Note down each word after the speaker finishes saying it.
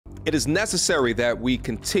It is necessary that we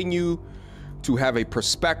continue to have a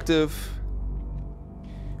perspective,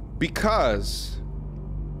 because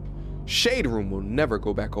Shade Room will never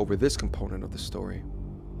go back over this component of the story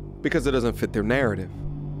because it doesn't fit their narrative.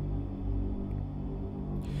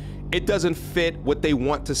 It doesn't fit what they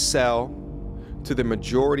want to sell to the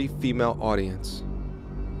majority female audience.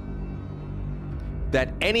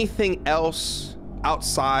 That anything else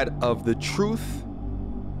outside of the truth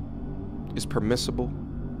is permissible.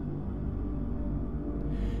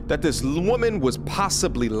 That this woman was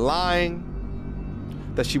possibly lying,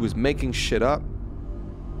 that she was making shit up.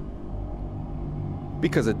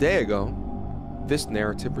 Because a day ago, this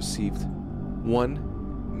narrative received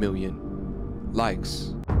 1 million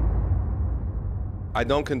likes. I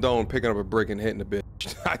don't condone picking up a brick and hitting a bitch.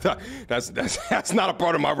 I thought that's not a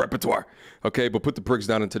part of my repertoire. Okay, but put the bricks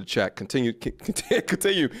down into the chat. Continue.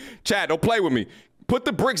 Chat, don't play with me. Put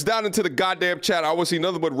the bricks down into the goddamn chat. I want to see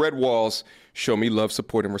nothing but red walls. Show me love,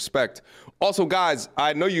 support, and respect. Also, guys,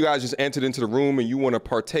 I know you guys just entered into the room and you want to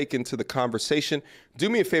partake into the conversation. Do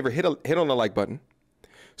me a favor, hit on the like button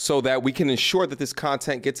so that we can ensure that this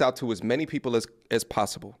content gets out to as many people as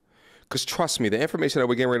possible. Because trust me, the information that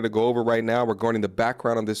we're getting ready to go over right now regarding the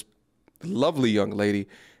background of this lovely young lady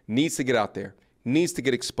needs to get out there, needs to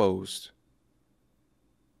get exposed,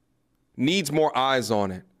 needs more eyes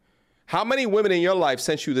on it. How many women in your life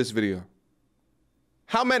sent you this video?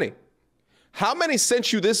 How many? How many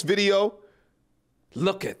sent you this video?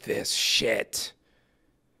 Look at this shit.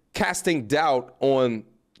 Casting doubt on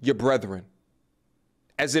your brethren.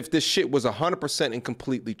 As if this shit was 100% and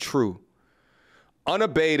completely true.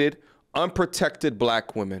 Unabated, unprotected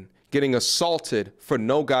black women getting assaulted for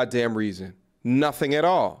no goddamn reason. Nothing at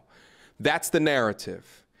all. That's the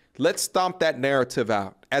narrative. Let's stomp that narrative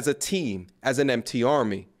out as a team, as an MT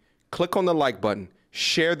army. Click on the like button.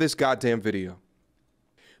 Share this goddamn video.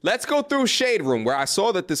 Let's go through Shade Room, where I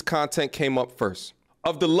saw that this content came up first.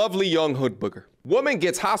 Of the lovely young hood booger. Woman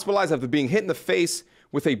gets hospitalized after being hit in the face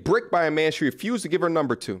with a brick by a man she refused to give her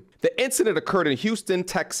number to. The incident occurred in Houston,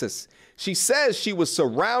 Texas. She says she was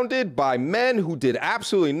surrounded by men who did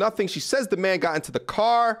absolutely nothing. She says the man got into the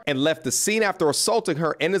car and left the scene after assaulting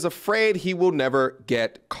her and is afraid he will never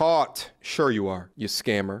get caught. Sure you are, you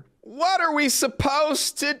scammer. What are we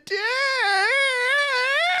supposed to do?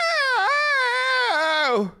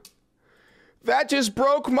 That just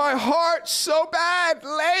broke my heart so bad.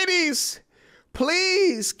 Ladies,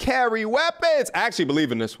 please carry weapons. I actually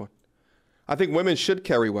believe in this one. I think women should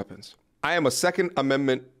carry weapons. I am a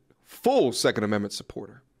full Second Amendment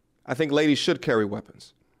supporter. I think ladies should carry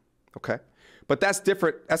weapons. Okay? But that's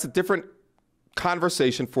different. That's a different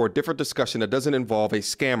conversation for a different discussion that doesn't involve a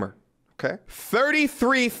scammer. Okay?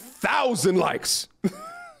 33,000 likes.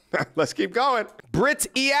 Let's keep going. Britt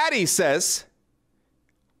Eaddy says,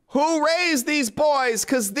 who raised these boys?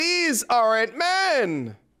 Because these aren't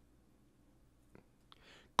men.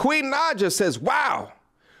 Queen Naja says, wow,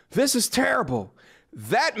 this is terrible.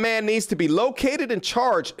 That man needs to be located and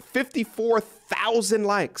charged. 54,000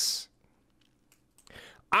 likes.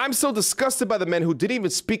 I'm so disgusted by the men who didn't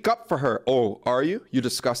even speak up for her. Oh, are you? You're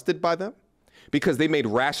disgusted by them? Because they made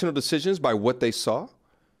rational decisions by what they saw?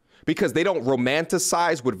 Because they don't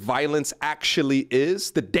romanticize what violence actually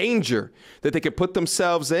is? The danger that they could put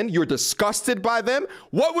themselves in? You're disgusted by them?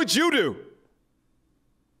 What would you do?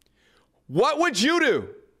 What would you do?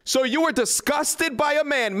 So you were disgusted by a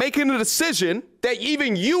man making a decision that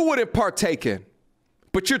even you wouldn't partake in,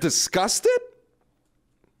 but you're disgusted?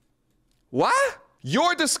 What?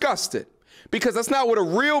 You're disgusted because that's not what a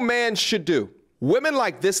real man should do. Women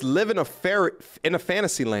like this live in a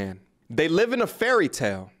fantasy land. They live in a fairy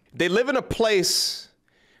tale. They live in a place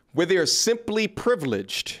where they are simply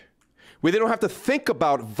privileged, where they don't have to think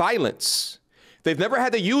about violence. They've never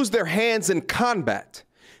had to use their hands in combat.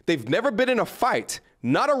 They've never been in a fight,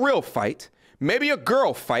 not a real fight, maybe a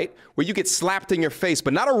girl fight where you get slapped in your face,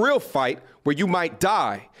 but not a real fight where you might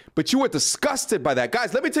die. But you were disgusted by that.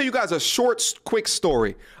 Guys, let me tell you guys a short, quick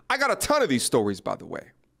story. I got a ton of these stories, by the way.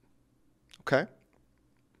 Okay?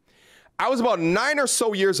 I was about 9 or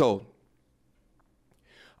so years old.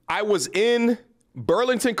 I was in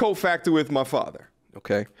Burlington Coat Factory with my father.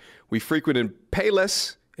 Okay? We frequented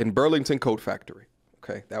Payless in Burlington Coat Factory.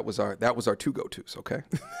 Okay? That was our two go-tos, okay?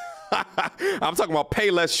 I'm talking about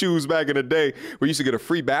Payless shoes back in the day where you used to get a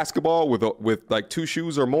free basketball with like 2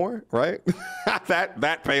 shoes or more, right?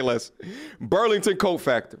 that Payless. Burlington Coat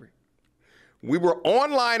Factory. We were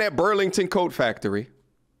online at Burlington Coat Factory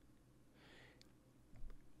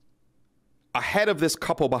ahead of this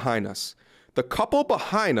couple behind us. The couple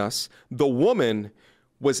behind us, the woman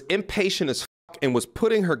was impatient as fuck and was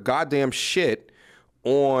putting her goddamn shit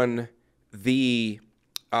on the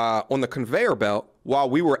conveyor belt while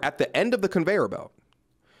we were at the end of the conveyor belt.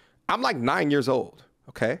 I'm like 9 years old,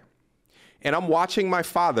 okay? And I'm watching my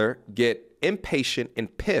father get impatient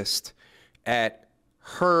and pissed at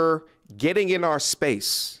her getting in our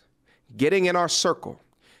space, getting in our circle,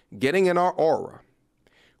 getting in our aura.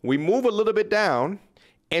 We move a little bit down,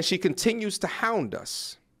 and she continues to hound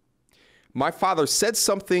us. My father said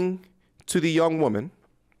something to the young woman.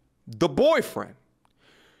 The boyfriend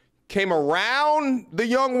came around the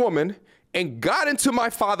young woman and got into my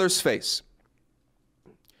father's face.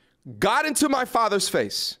 Got into my father's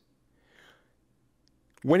face.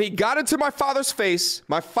 When he got into my father's face,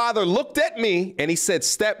 my father looked at me and he said,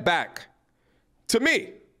 "Step back." To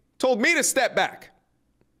me, told me to step back.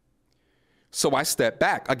 So I stepped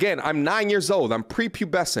back. Again, I'm 9 years old. I'm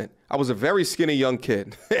prepubescent. I was a very skinny young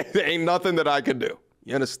kid. There ain't nothing that I could do.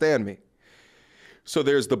 You understand me? So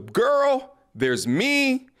there's the girl, there's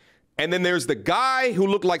me, and then there's the guy who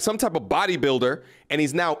looked like some type of bodybuilder, and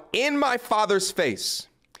he's now in my father's face.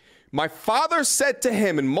 My father said to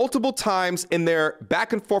him, and multiple times in their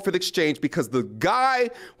back and forth exchange, because the guy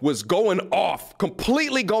was going off,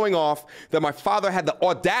 completely going off, that my father had the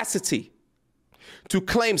audacity to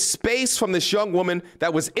claim space from this young woman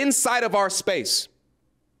that was inside of our space.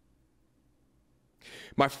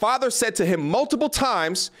 My father said to him multiple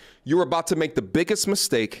times, "You're about to make the biggest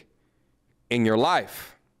mistake in your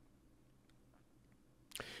life."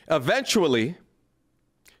 Eventually,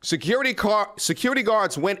 security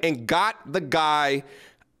guards went and got the guy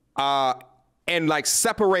and like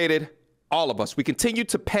separated all of us. We continued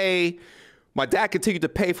to pay. My dad continued to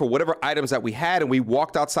pay for whatever items that we had, and we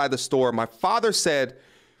walked outside the store. My father said,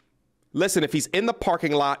 "Listen, if he's in the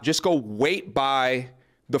parking lot, just go wait by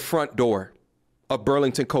the front door of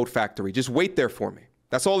Burlington Coat Factory. Just wait there for me."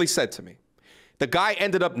 That's all he said to me. The guy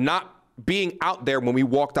ended up not being out there when we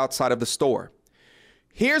walked outside of the store.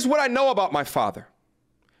 Here's what I know about my father.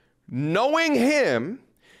 Knowing him,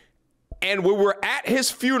 and we were at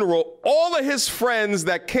his funeral, all of his friends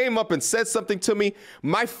that came up and said something to me,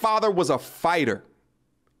 my father was a fighter.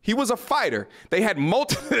 He was a fighter. They had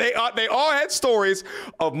they all had stories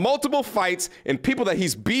of multiple fights and people that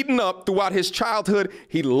he's beaten up throughout his childhood.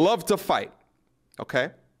 He loved to fight.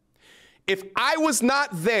 Okay? If I was not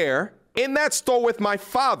there in that store with my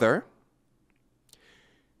father,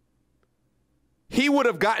 he would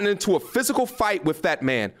have gotten into a physical fight with that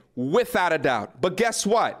man, without a doubt. But guess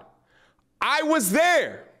what? I was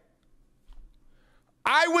there.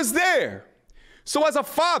 I was there. So as a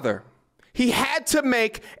father, he had to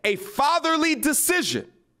make a fatherly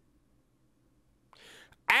decision.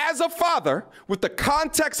 As a father, with the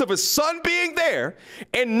context of his son being there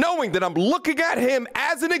and knowing that I'm looking at him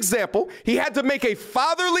as an example, he had to make a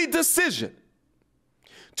fatherly decision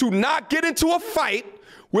to not get into a fight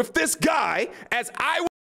with this guy as I was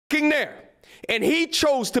looking there. And he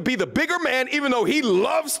chose to be the bigger man, even though he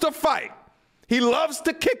loves to fight. He loves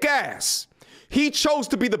to kick ass. He chose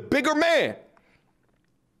to be the bigger man.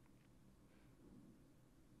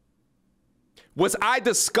 Was I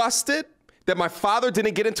disgusted that my father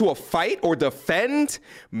didn't get into a fight or defend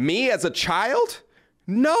me as a child?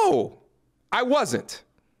 No, I wasn't.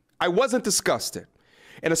 I wasn't disgusted.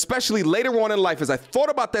 And especially later on in life, as I thought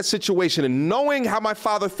about that situation and knowing how my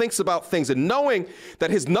father thinks about things and knowing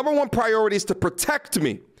that his number one priority is to protect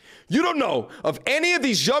me. You don't know of any of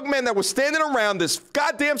these young men that were standing around this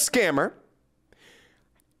goddamn scammer,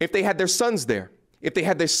 if they had their sons there, if they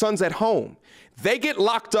had their sons at home. They get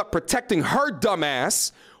locked up protecting her dumb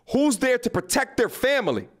ass. Who's there to protect their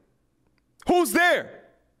family? Who's there?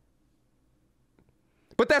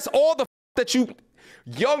 But that's all the that you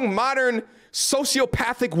young modern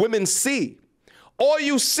sociopathic women see. All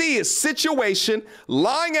you see is situation,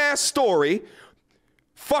 lying ass story,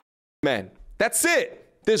 fuck men. That's it.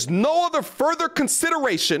 There's no other further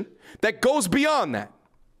consideration that goes beyond that.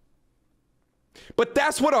 But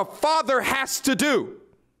that's what a father has to do.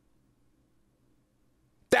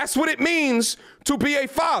 That's what it means to be a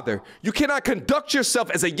father. You cannot conduct yourself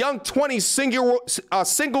as a young 20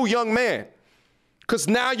 single young man. Because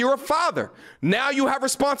now you're a father. Now you have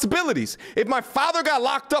responsibilities. If my father got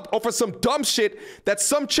locked up over some dumb shit that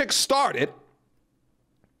some chick started,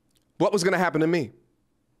 what was going to happen to me?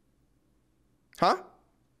 Huh?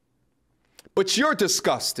 But you're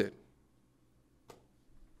disgusted.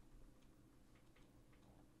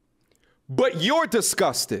 But you're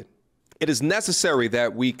disgusted. It is necessary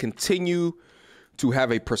that we continue to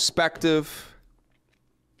have a perspective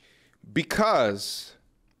because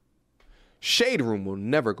Shade Room will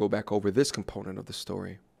never go back over this component of the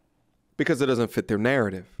story because it doesn't fit their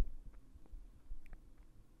narrative.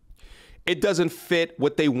 It doesn't fit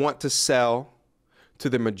what they want to sell to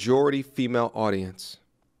the majority female audience.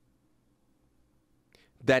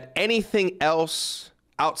 That anything else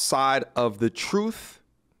outside of the truth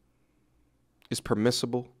is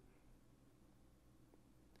permissible.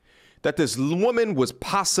 That this woman was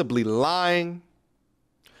possibly lying,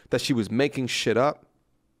 that she was making shit up.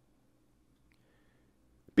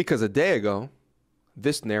 Because a day ago,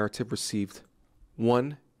 this narrative received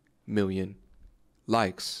 1 million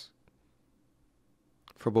likes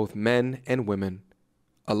for both men and women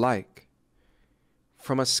alike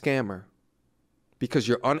from a scammer, because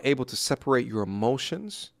you're unable to separate your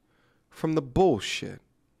emotions from the bullshit.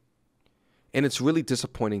 And it's really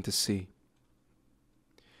disappointing to see.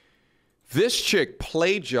 This chick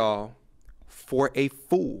played y'all for a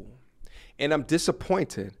fool. And I'm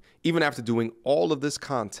disappointed, even after doing all of this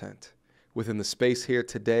content within the space here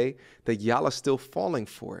today, that y'all are still falling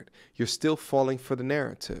for it. You're still falling for the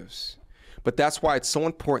narratives. But that's why it's so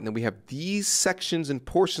important that we have these sections and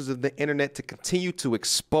portions of the internet to continue to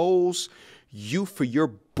expose you for your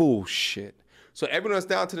bullshit. So everyone that's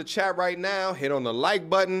down to the chat right now, hit on the like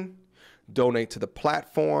button, donate to the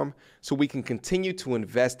platform so we can continue to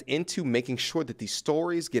invest into making sure that these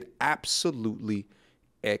stories get absolutely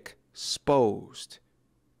exposed.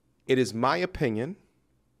 It is my opinion,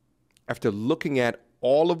 after looking at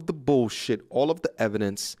all of the bullshit, all of the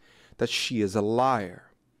evidence, that she is a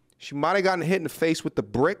liar. She might have gotten hit in the face with the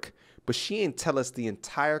brick, but she didn't tell us the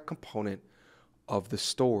entire component of the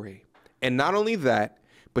story. And not only that,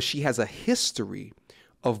 but she has a history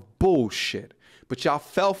of bullshit. But y'all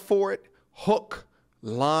fell for it, hook,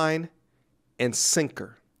 line, and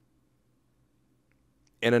sinker.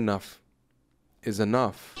 And enough is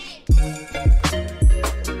enough.